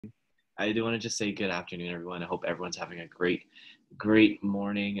I do want to just say good afternoon, everyone. I hope everyone's having a great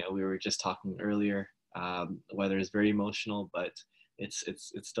morning. We were just talking earlier. The weather is very emotional, but it's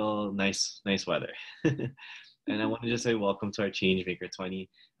still nice weather. And I want to just say welcome to our Changemaker20.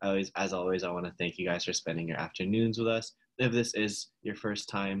 As always, I want to thank you guys for spending your afternoons with us. If this is your first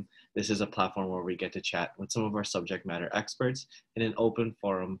time, this is a platform where we get to chat with some of our subject matter experts in an open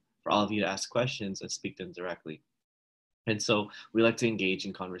forum for all of you to ask questions and speak to them directly. And so we like to engage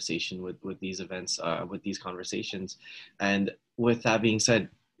in conversation with these events, with these conversations. And with that being said,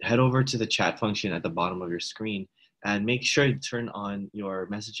 head over to the chat function at the bottom of your screen and make sure to turn on your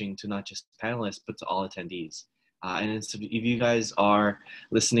messaging to not just panelists, but to all attendees. And if you guys are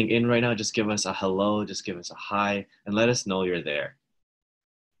listening in right now, just give us a hello, just give us a hi, and let us know you're there.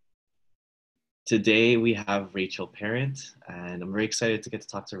 Today we have Rachel Parent, and I'm very excited to get to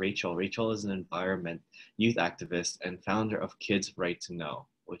talk to Rachel. Rachel is an environment youth activist and founder of Kids Right to Know,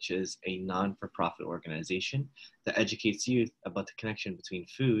 which is a non-for-profit organization that educates youth about the connection between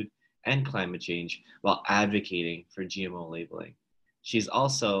food and climate change while advocating for GMO labeling. She's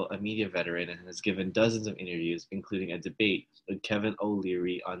also a media veteran and has given dozens of interviews, including a debate with Kevin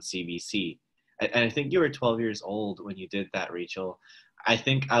O'Leary on CBC. And I think you were 12 years old when you did that, Rachel. I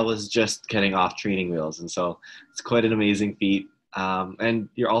think I was just getting off training wheels, and so it's quite an amazing feat. And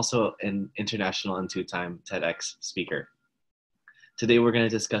you're also an international and two-time TEDx speaker. Today, we're going to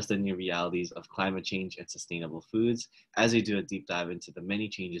discuss the new realities of climate change and sustainable foods as we do a deep dive into the many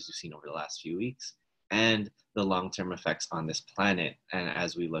changes we've seen over the last few weeks and the long-term effects on this planet, and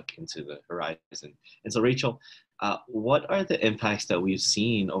as we look into the horizon. And so, Rachel, what are the impacts that we've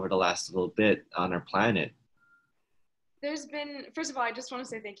seen over the last little bit on our planet? First of all, I just want to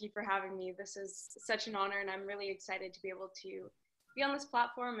say thank you for having me. This is such an honor, and I'm really excited to be able to be on this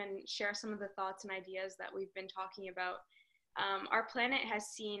platform and share some of the thoughts and ideas that we've been talking about. Our planet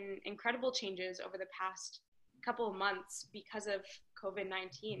has seen incredible changes over the past couple of months because of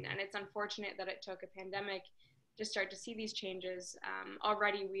COVID-19, and it's unfortunate that it took a pandemic to start to see these changes.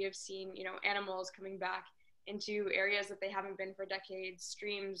 Already we have seen, animals coming back into areas that they haven't been for decades,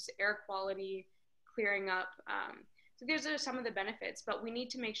 streams, air quality clearing up. So these are some of the benefits, but we need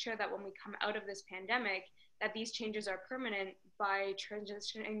to make sure that when we come out of this pandemic, that these changes are permanent by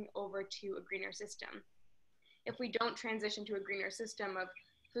transitioning over to a greener system. If we don't transition to a greener system of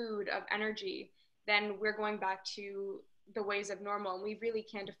food, of energy, then we're going back to the ways of normal, and we really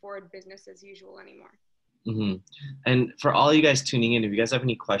can't afford business as usual anymore. Mm-hmm. And for all you guys tuning in, if you guys have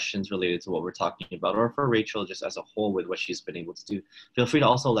any questions related to what we're talking about, or for Rachel just as a whole with what she's been able to do, feel free to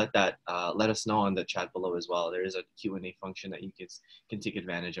also let us know on the chat below as well. There is a Q&A function that you can take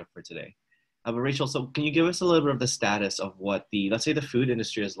advantage of for today. But Rachel, so can you give us a little bit of the status of what let's say the food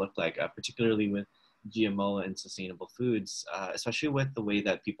industry has looked like, particularly with GMO and sustainable foods, especially with the way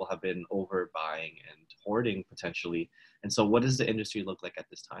that people have been overbuying and hoarding potentially. And so what does the industry look like at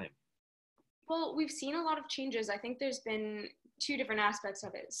this time? Well, we've seen a lot of changes. I think there's been two different aspects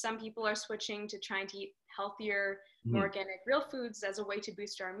of it. Some people are switching to trying to eat healthier, more organic, real foods as a way to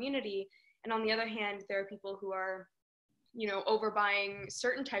boost our immunity. And on the other hand, there are people who are, overbuying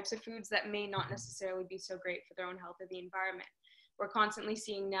certain types of foods that may not necessarily be so great for their own health or the environment. We're constantly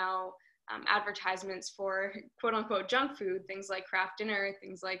seeing now advertisements for quote unquote junk food, things like Kraft Dinner,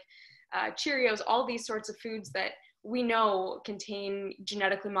 things like Cheerios, all these sorts of foods that we know contain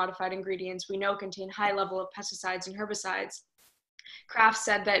genetically modified ingredients, we know contain high level of pesticides and herbicides. Kraft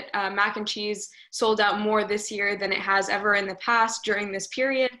said that mac and cheese sold out more this year than it has ever in the past during this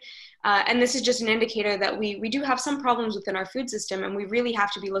period. And this is just an indicator that we do have some problems within our food system, and we really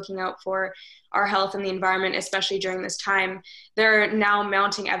have to be looking out for our health and the environment, especially during this time. There are now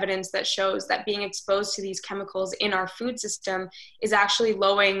mounting evidence that shows that being exposed to these chemicals in our food system is actually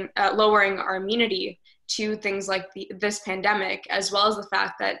lowering our immunity to things like this pandemic, as well as the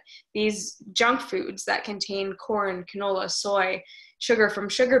fact that these junk foods that contain corn, canola, soy, sugar from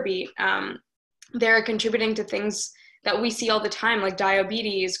sugar beet, they're contributing to things that we see all the time, like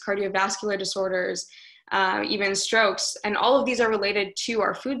diabetes, cardiovascular disorders, even strokes. And all of these are related to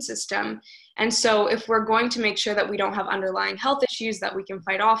our food system. And so if we're going to make sure that we don't have underlying health issues, that we can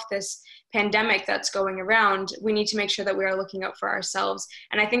fight off this pandemic that's going around, we need to make sure that we are looking out for ourselves.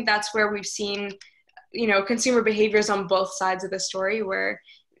 And I think that's where we've seen consumer behaviors on both sides of the story where,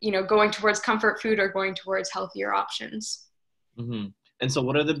 going towards comfort food or going towards healthier options. Mm-hmm. And so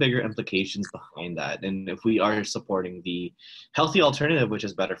what are the bigger implications behind that? And if we are supporting the healthy alternative, which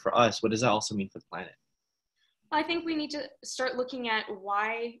is better for us, what does that also mean for the planet? I think we need to start looking at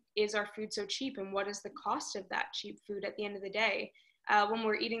why is our food so cheap and what is the cost of that cheap food at the end of the day. When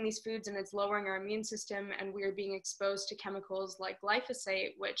we're eating these foods and it's lowering our immune system and we're being exposed to chemicals like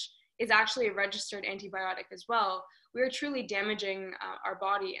glyphosate, which is actually a registered antibiotic as well, we are truly damaging our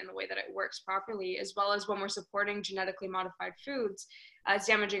body and the way that it works properly, as well as when we're supporting genetically modified foods, it's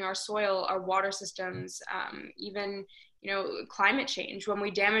damaging our soil, our water systems, even climate change. When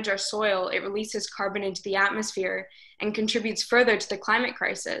we damage our soil, it releases carbon into the atmosphere and contributes further to the climate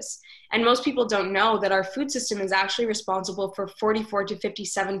crisis. And most people don't know that our food system is actually responsible for 44 to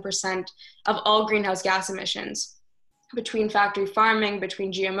 57% of all greenhouse gas emissions. Between factory farming,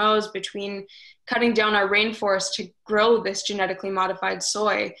 between GMOs, between cutting down our rainforest to grow this genetically modified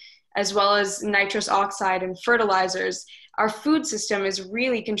soy, as well as nitrous oxide and fertilizers, our food system is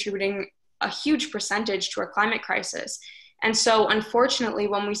really contributing a huge percentage to our climate crisis. And so unfortunately,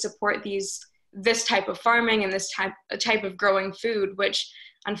 when we support this type of farming and this type of growing food, which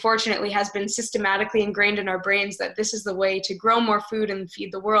unfortunately has been systematically ingrained in our brains that this is the way to grow more food and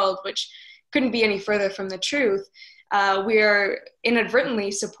feed the world, which couldn't be any further from the truth, we are inadvertently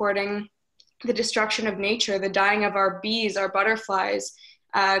supporting the destruction of nature, the dying of our bees, our butterflies,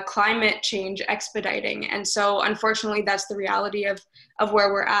 climate change expediting. And so unfortunately, that's the reality of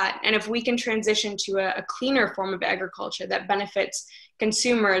where we're at. And if we can transition to a cleaner form of agriculture that benefits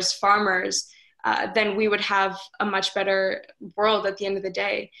consumers, farmers, then we would have a much better world at the end of the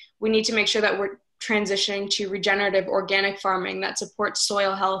day. We need to make sure that we're transitioning to regenerative organic farming that supports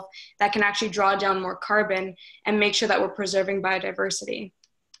soil health, that can actually draw down more carbon and make sure that we're preserving biodiversity.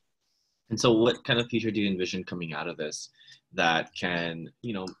 And so what kind of future do you envision coming out of this that can,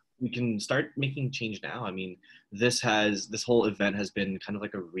 we can start making change now? I mean, this whole event has been kind of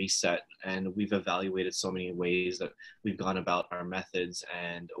like a reset, and we've evaluated so many ways that we've gone about our methods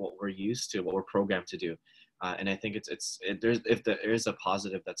and what we're used to, what we're programmed to do. And I think if there is a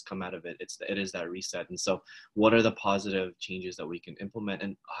positive that's come out of it, it is that reset. And so what are the positive changes that we can implement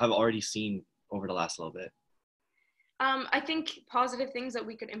and have already seen over the last little bit? I think positive things that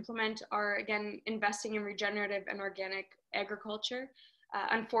we could implement are, again, investing in regenerative and organic agriculture.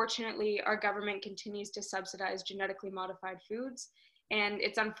 Unfortunately, our government continues to subsidize genetically modified foods. And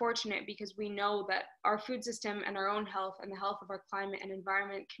it's unfortunate because we know that our food system and our own health and the health of our climate and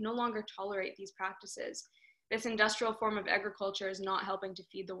environment can no longer tolerate these practices. This industrial form of agriculture is not helping to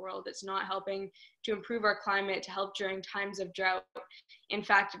feed the world. It's not helping to improve our climate, to help during times of drought. In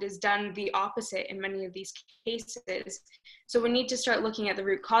fact, it has done the opposite in many of these cases. So we need to start looking at the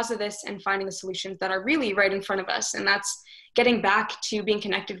root cause of this and finding the solutions that are really right in front of us. And that's getting back to being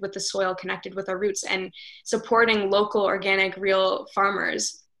connected with the soil, connected with our roots, and supporting local, organic, real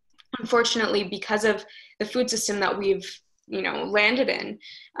farmers. Unfortunately, because of the food system that we've landed in,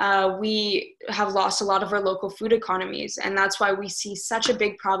 we have lost a lot of our local food economies. And that's why we see such a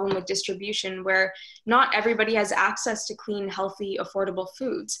big problem with distribution, where not everybody has access to clean, healthy, affordable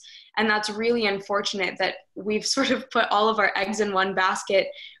foods. And that's really unfortunate that we've sort of put all of our eggs in one basket,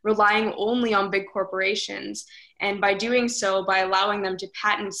 relying only on big corporations. And by doing so, by allowing them to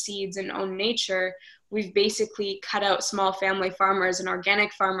patent seeds and own nature, we've basically cut out small family farmers and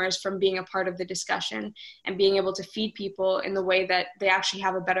organic farmers from being a part of the discussion and being able to feed people in the way that they actually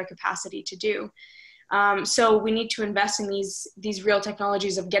have a better capacity to do. So we need to invest in these real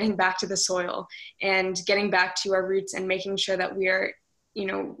technologies of getting back to the soil and getting back to our roots and making sure that we are,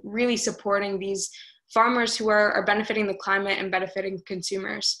 really supporting these farmers who are benefiting the climate and benefiting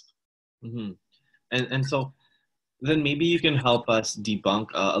consumers. Mm-hmm. And so then maybe you can help us debunk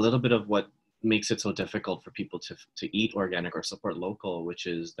a little bit of what makes it so difficult for people to eat organic or support local, which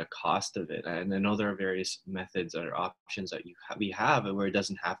is the cost of it. And I know there are various methods or options that we have where it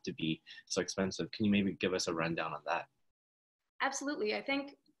doesn't have to be so expensive. Can you maybe give us a rundown on that? Absolutely. I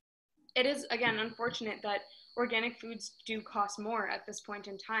think it is, again, unfortunate that organic foods do cost more at this point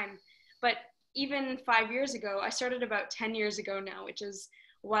in time. But even 5 years ago, I started about 10 years ago now, which is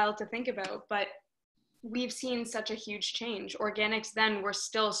wild to think about, but we've seen such a huge change. Organics then were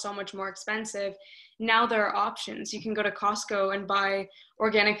still so much more expensive. Now there are options. You can go to Costco and buy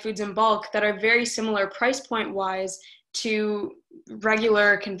organic foods in bulk that are very similar price point wise to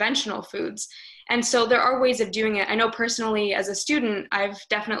regular conventional foods. And so there are ways of doing it. I know personally as a student, I've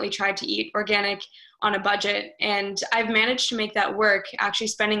definitely tried to eat organic on a budget, and I've managed to make that work, actually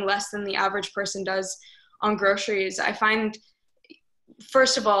spending less than the average person does on groceries. I find,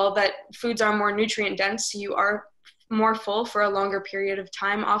 first of all, that foods are more nutrient dense, so you are more full for a longer period of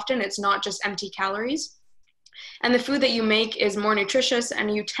time. Often it's not just empty calories. And the food that you make is more nutritious,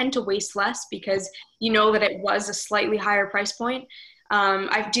 and you tend to waste less because you know that it was a slightly higher price point.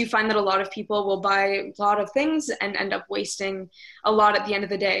 I do find that a lot of people will buy a lot of things and end up wasting a lot at the end of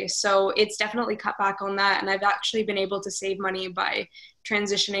the day. So it's definitely cut back on that. And I've actually been able to save money by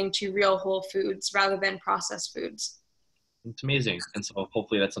transitioning to real whole foods rather than processed foods. It's amazing. And so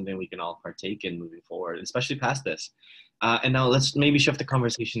hopefully that's something we can all partake in moving forward, especially past this. And now let's maybe shift the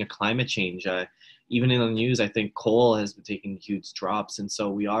conversation to climate change. Even in the news, I think coal has been taking huge drops. And so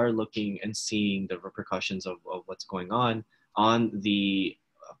we are looking and seeing the repercussions of what's going on the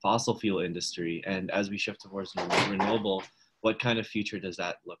fossil fuel industry. And as we shift towards renewable, what kind of future does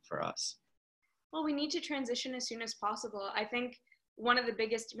that look for us? Well, we need to transition as soon as possible. I think one of the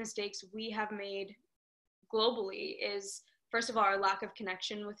biggest mistakes we have made globally is, first of all, our lack of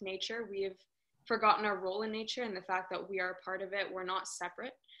connection with nature. We have forgotten our role in nature and the fact that we are a part of it. We're not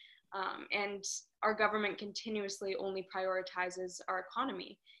separate. And our government continuously only prioritizes our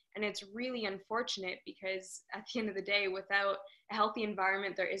economy. And it's really unfortunate because at the end of the day, without a healthy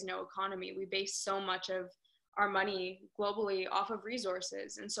environment, there is no economy. We base so much of our money globally off of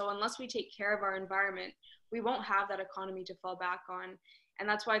resources. And so unless we take care of our environment, we won't have that economy to fall back on. And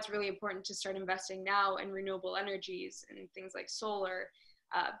that's why it's really important to start investing now in renewable energies and things like solar,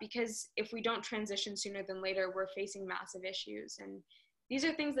 because if we don't transition sooner than later, we're facing massive issues. And these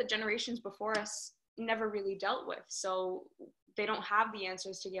are things that generations before us never really dealt with. So they don't have the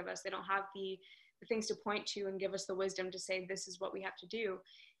answers to give us. They don't have the things to point to and give us the wisdom to say, this is what we have to do.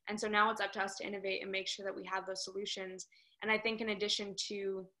 And so now it's up to us to innovate and make sure that we have those solutions. And I think in addition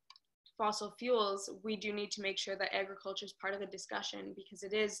to fossil fuels, we do need to make sure that agriculture is part of the discussion, because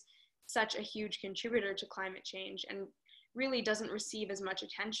it is such a huge contributor to climate change and really doesn't receive as much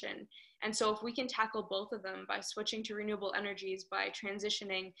attention. And so if we can tackle both of them by switching to renewable energies, by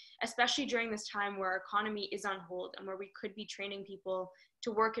transitioning, especially during this time where our economy is on hold and where we could be training people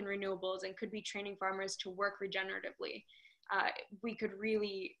to work in renewables and could be training farmers to work regeneratively, we could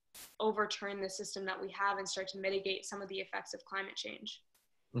really overturn the system that we have and start to mitigate some of the effects of climate change.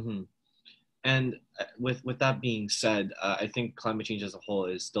 Mm-hmm. And with that being said, I think climate change as a whole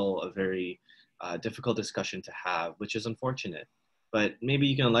is still a very difficult discussion to have, which is unfortunate. But maybe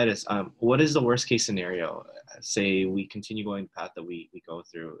you can enlighten us. What is the worst case scenario? Say we continue going the path that we go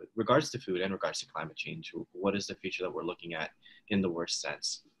through, regards to food and regards to climate change. What is the future that we're looking at in the worst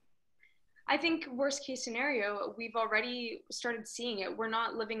sense? I think worst case scenario, we've already started seeing it. We're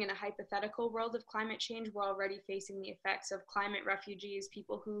not living in a hypothetical world of climate change. We're already facing the effects of climate refugees,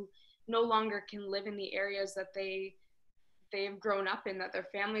 people who no longer can live in the areas that they've grown up in, that their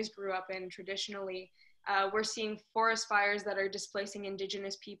families grew up in traditionally. We're seeing forest fires that are displacing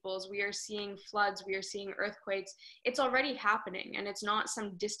indigenous peoples. We are seeing floods. We are seeing earthquakes. It's already happening, and it's not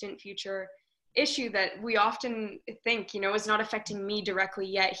some distant future issue that we often think, is not affecting me directly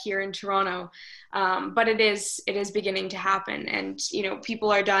yet here in Toronto. But it is beginning to happen. And,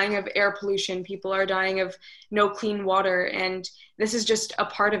 people are dying of air pollution. People are dying of no clean water. And this is just a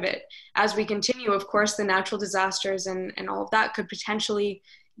part of it. As we continue, of course, the natural disasters and all of that could potentially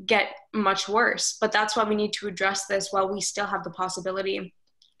get much worse. But that's why we need to address this while we still have the possibility.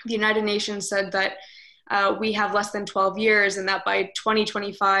 The United Nations said that we have less than 12 years, and that by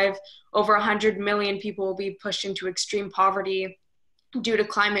 2025, over 100 million people will be pushed into extreme poverty due to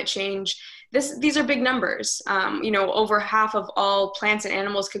climate change. These are big numbers. Over half of all plants and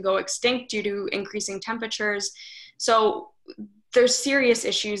animals could go extinct due to increasing temperatures. So there's serious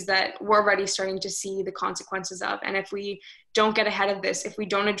issues that we're already starting to see the consequences of. And if we don't get ahead of this, if we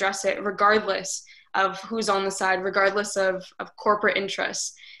don't address it, regardless of who's on the side, regardless of corporate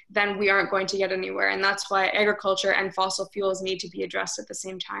interests, then we aren't going to get anywhere. And that's why agriculture and fossil fuels need to be addressed at the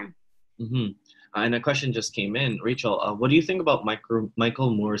same time. Mm-hmm. And a question just came in. Rachel, what do you think about Michael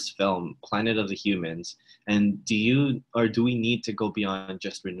Moore's film, Planet of the Humans? And do we need to go beyond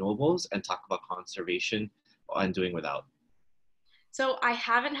just renewables and talk about conservation and doing without? So I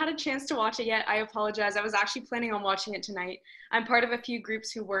haven't had a chance to watch it yet. I apologize. I was actually planning on watching it tonight. I'm part of a few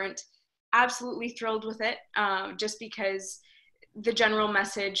groups who weren't absolutely thrilled with it, just because the general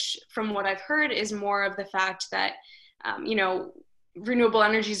message from what I've heard is more of the fact that, renewable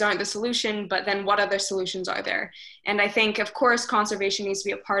energies aren't the solution, but then what other solutions are there? And I think, of course, conservation needs to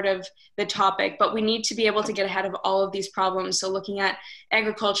be a part of the topic, but we need to be able to get ahead of all of these problems. So looking at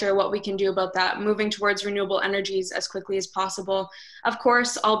agriculture, what we can do about that, moving towards renewable energies as quickly as possible. Of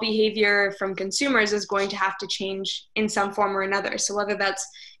course, all behavior from consumers is going to have to change in some form or another. So whether that's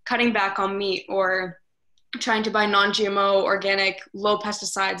cutting back on meat or trying to buy non-GMO, organic, low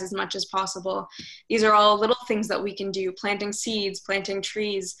pesticides as much as possible. These are all little things that we can do, planting seeds, planting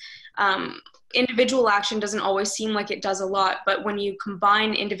trees. Individual action doesn't always seem like it does a lot, but when you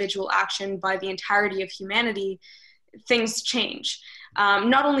combine individual action by the entirety of humanity, things change.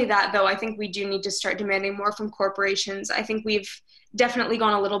 Not only that, though, I think we do need to start demanding more from corporations. I think we've definitely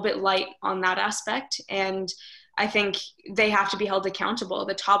gone a little bit light on that aspect. And I think they have to be held accountable.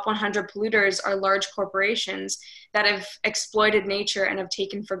 The top 100 polluters are large corporations that have exploited nature and have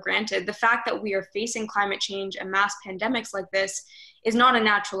taken for granted. The fact that we are facing climate change and mass pandemics like this is not a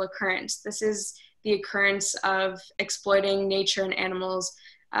natural occurrence. This is the occurrence of exploiting nature and animals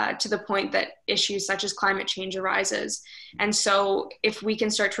to the point that issues such as climate change arises. And so if we can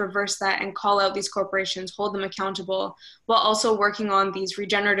start to reverse that and call out these corporations, hold them accountable, while also working on these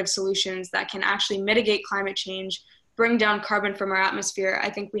regenerative solutions that can actually mitigate climate change, bring down carbon from our atmosphere, I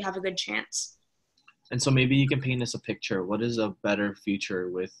think we have a good chance. And so maybe you can paint us a picture. What is a better future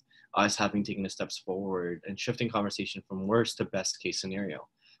with us having taken the steps forward and shifting conversation from worst to best case scenario?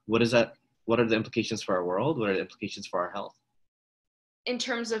 What is that? What are the implications for our world? What are the implications for our health? In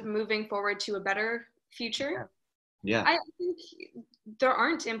terms of moving forward to a better future, Yeah. I think there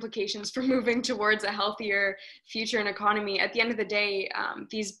aren't implications for moving towards a healthier future and economy. At the end of the day,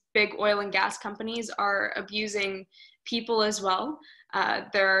 these big oil and gas companies are abusing people as well.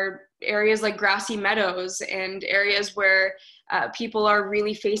 There are areas like grassy meadows and areas where people are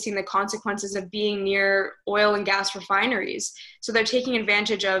really facing the consequences of being near oil and gas refineries. So they're taking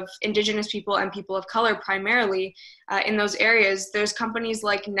advantage of Indigenous people and people of color primarily in those areas. There's companies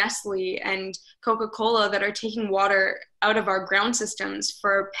like Nestle and Coca-Cola that are taking water out of our ground systems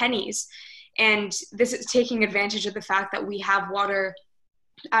for pennies. And this is taking advantage of the fact that we have water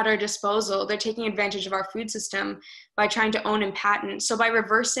at our disposal. They're taking advantage of our food system by trying to own and patent. So by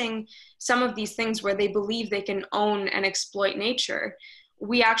reversing some of these things where they believe they can own and exploit nature,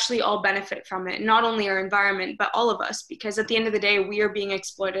 we actually all benefit from it, not only our environment, but all of us, because at the end of the day, we are being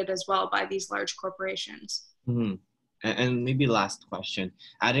exploited as well by these large corporations. Mm-hmm. And maybe last question,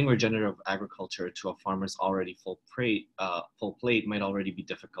 adding regenerative agriculture to a farmer's already full plate might already be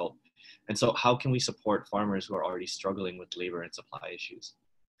difficult. And so how can we support farmers who are already struggling with labor and supply issues?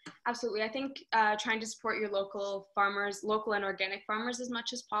 Absolutely. I think trying to support your local farmers, local and organic farmers as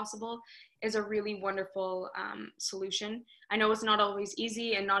much as possible is a really wonderful solution. I know it's not always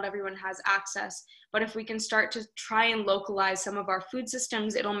easy and not everyone has access, but if we can start to try and localize some of our food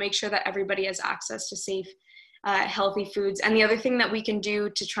systems, it'll make sure that everybody has access to safe, healthy foods. And the other thing that we can do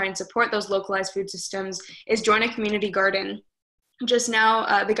to try and support those localized food systems is join a community garden. Just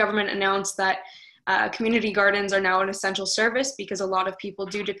now, the government announced that community gardens are now an essential service because a lot of people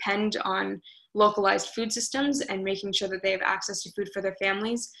do depend on localized food systems and making sure that they have access to food for their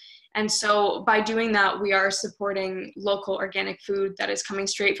families. And so by doing that, we are supporting local organic food that is coming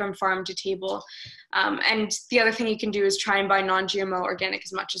straight from farm to table. And the other thing you can do is try and buy non-GMO organic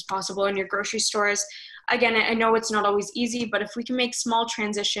as much as possible in your grocery stores. Again, I know it's not always easy, but if we can make small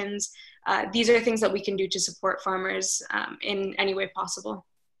transitions, these are things that we can do to support farmers in any way possible.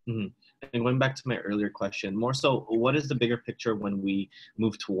 Mm-hmm. And going back to my earlier question, more so, what is the bigger picture when we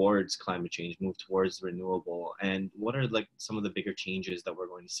move towards climate change, move towards renewable, and what are like some of the bigger changes that we're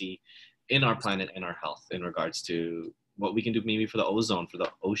going to see in our planet and our health in regards to what we can do maybe for the ozone, for the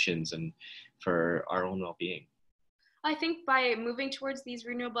oceans, and for our own well-being? I think by moving towards these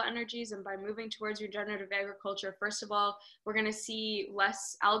renewable energies and by moving towards regenerative agriculture, first of all, we're going to see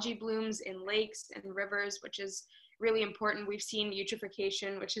less algae blooms in lakes and rivers, which is really important. We've seen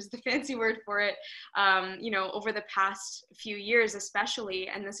eutrophication, which is the fancy word for it, over the past few years especially,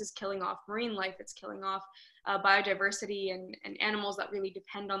 and this is killing off marine life, it's killing off biodiversity and animals that really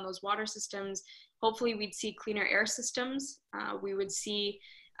depend on those water systems. Hopefully we'd see cleaner air systems. We would see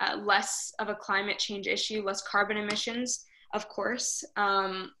less of a climate change issue, less carbon emissions, of course.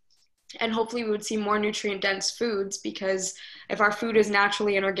 And hopefully we would see more nutrient dense foods, because if our food is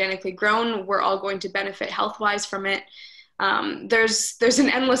naturally and organically grown, we're all going to benefit health-wise from it. There's an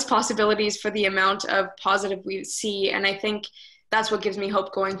endless possibilities for the amount of positive we see. And I think that's what gives me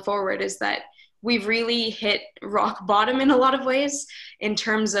hope going forward, is that we've really hit rock bottom in a lot of ways in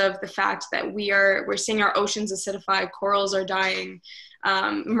terms of the fact that we're seeing our oceans acidify, corals are dying,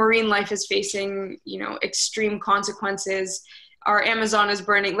 marine life is facing, extreme consequences. Our Amazon is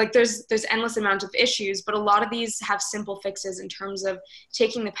burning. Like there's endless amount of issues, but a lot of these have simple fixes in terms of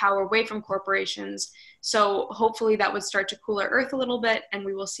taking the power away from corporations. So hopefully that would start to cool our earth a little bit, and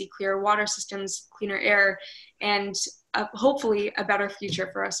we will see clearer water systems, cleaner air, and hopefully a better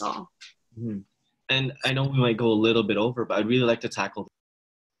future for us all. Mm-hmm. And I know we might go a little bit over, but I'd really like to tackle.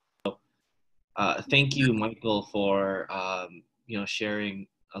 Thank you, Michael, for sharing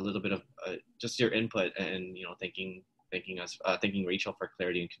a little bit of just your input and thanking Rachel for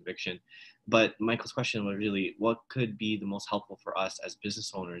clarity and conviction. But Michael's question was really, what could be the most helpful for us as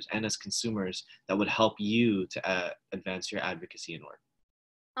business owners and as consumers that would help you to advance your advocacy and work?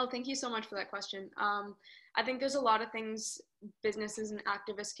 Oh, thank you so much for that question. I think there's a lot of things businesses and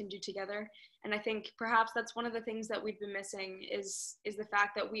activists can do together, and I think perhaps that's one of the things that we've been missing is the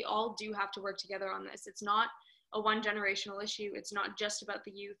fact that we all do have to work together on this. It's not a one generational issue. It's not just about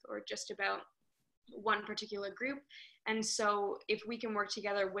the youth or just about one particular group. And so if we can work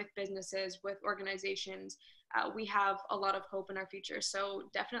together with businesses, with organizations, we have a lot of hope in our future. So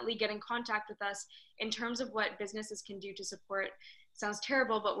definitely get in contact with us in terms of what businesses can do to support. Sounds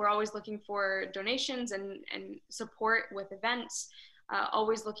terrible, but we're always looking for donations and support with events,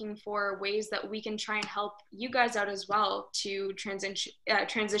 always looking for ways that we can try and help you guys out as well to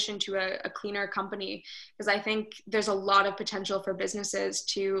transition to a cleaner company, because I think there's a lot of potential for businesses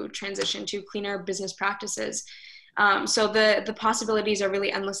to transition to cleaner business practices. So the possibilities are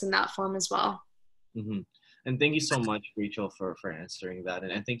really endless in that form as well. Mm-hmm. And thank you so much, Rachel, for answering that.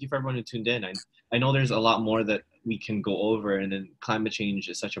 And thank you for everyone who tuned in. I know there's a lot more that we can go over, and then climate change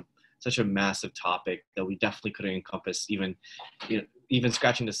is such a massive topic that we definitely couldn't encompass even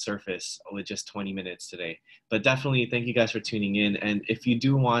scratching the surface with just 20 minutes today. But definitely thank you guys for tuning in. And if you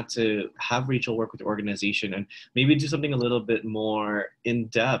do want to have Rachel work with your organization and maybe do something a little bit more in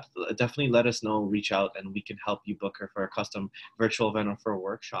depth, definitely let us know, reach out, and we can help you book her for a custom virtual event or for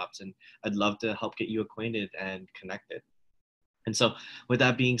workshops. And I'd love to help get you acquainted and connected. And so with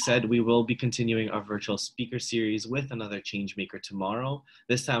that being said, we will be continuing our virtual speaker series with another Changemaker tomorrow,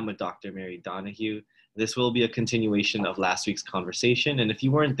 this time with Dr. Mary Donahue. This will be a continuation of last week's conversation. And if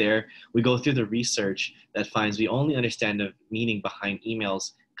you weren't there, we go through the research that finds we only understand the meaning behind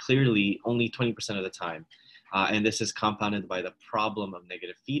emails clearly only 20% of the time. And this is compounded by the problem of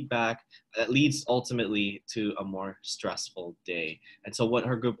negative feedback that leads ultimately to a more stressful day. And so what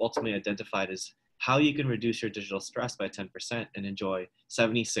her group ultimately identified is how you can reduce your digital stress by 10% and enjoy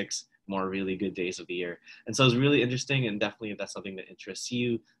 76 more really good days of the year. And so it's really interesting, and definitely if that's something that interests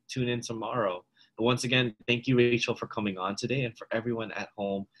you, tune in tomorrow. But once again, thank you, Rachel, for coming on today, and for everyone at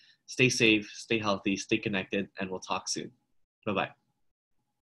home, stay safe, stay healthy, stay connected, and we'll talk soon. Bye-bye.